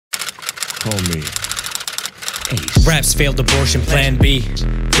Call me Ace. Raps failed, abortion plan B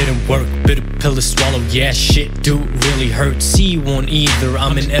didn't work, bitter pill to swallow. Yeah, shit do really hurt. C won't either,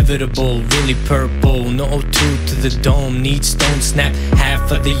 I'm inevitable. Really purple, no O2 to the dome. Need stone snap,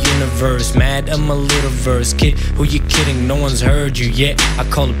 half of the universe. Mad, I'm a little verse. Kid, who you kidding? No one's heard you yet. I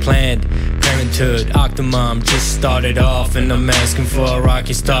call it planned. Parenthood, Octomom just started off, and I'm asking for a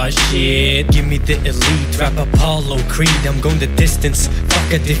rocky star. Shit, give me the elite, rap Apollo Creed. I'm going the distance,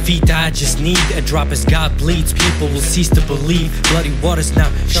 fuck a defeat. I just need a drop as God bleeds. People will cease to believe. Bloody waters now,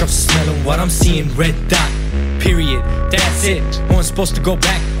 sharp smelling what I'm seeing. Red dot, period, that's it. No one's supposed to go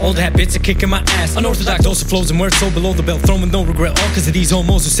back. Old habits are kicking my ass. Unorthodox dose of flows and words so below the belt. Throwing no regret, all cause of these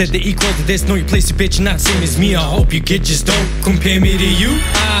homos who said they equal to this. Know your place, you bitch, not same as me. I hope you get, just don't compare me to you.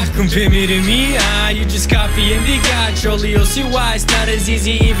 Compare me to me. You just copy and got. Surely you'll see why it's not as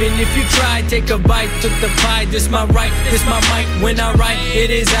easy even if you try. Take a bite, took the pie. This my right, this my mic. When I write, it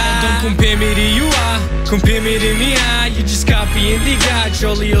is I. Don't compare me to you. Compare me to me. You just copy and got.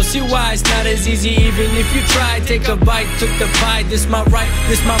 Surely you'll see why it's not as easy even if you try. Take a bite, took the pie. This my right,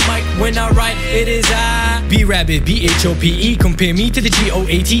 this my mic. When I write, it is I. B-Rabbit, B-H-O-P-E. Compare me to the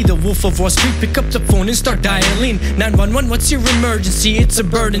G-O-A-T, the Wolf of Wall Street. Pick up the phone and start dialing 911, what's your emergency? It's a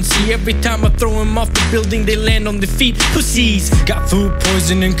burden, see. Every time I throw them off the building, they land on their feet. Pussies, got food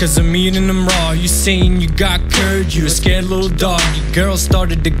poisoning cause I'm eating them raw. You saying you got curd, you a scared little dog. Your girl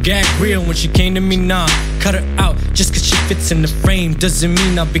started to gag real when she came to me, nah. Cut her out, just cause she fits in the frame doesn't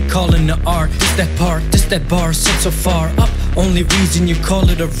mean I'll be calling her art. This that part, this that bar, set so far up. Only reason you call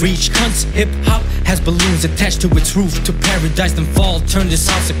it a reach. Cunts, hip-hop has balloons attached to its roof. To paradise then fall, turn this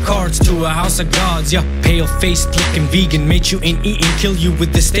house of cards to a house of gods. Yeah, pale-faced looking vegan, made you ain't eating, kill you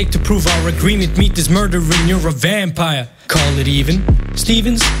with the steak to prove our agreement. Meat is murdering, you're a vampire. Call it even.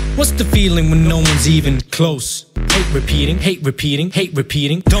 Stevens, what's the feeling when no one's even close? Hate repeating, hate repeating, hate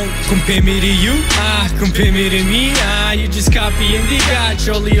repeating. Don't compare me to you, compare me to me. You just copy and got.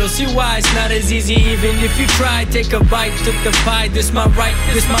 Surely you'll see why it's not as easy even if you try. Take a bite, took the pie. This my right,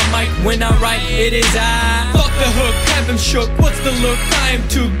 this my mic. When I write, it is I. Fuck the hook, have them shook. What's the look? I am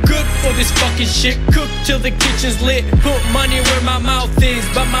too good for this fucking shit. Cook till the kitchen's lit. Put money where my mouth is,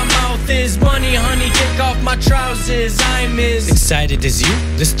 but my mouth is money, honey. Take off my trousers. I'm as excited as you.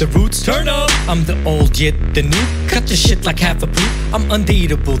 This the roots. Turn up. I'm the old yet the new. Cut the shit like half a poop. I'm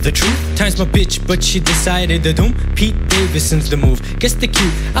undateable, the truth. Time's my bitch, but she decided to doom. Pete Davidson's the move. Guess the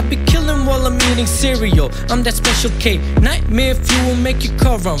cue. I be killing while I'm eating cereal. I'm that special K. Nightmare fuel make your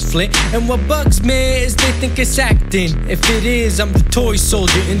car run flit. And what bugs me is they think it's acting. If it is, I'm the toy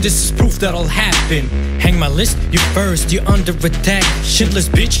soldier, and this is proof that'll happen. Hang my list, you first, you're under attack. Shitless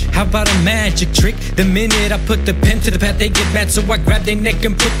bitch, how about a magic trick? The minute I put the pen to the pad, they get mad, so I grab their neck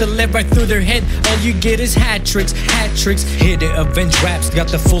and put the lead right through their head. All you get is hat tricks, here to avenge raps, got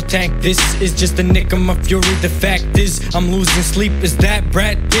the full tank. This is just the nick of my fury. The fact is, I'm losing sleep. Is that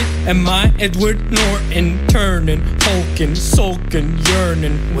Brad Pitt? Am I Edward Norton? Turning, hulking, sulking,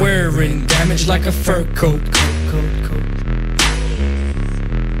 yearning, wearing damage like a fur coat.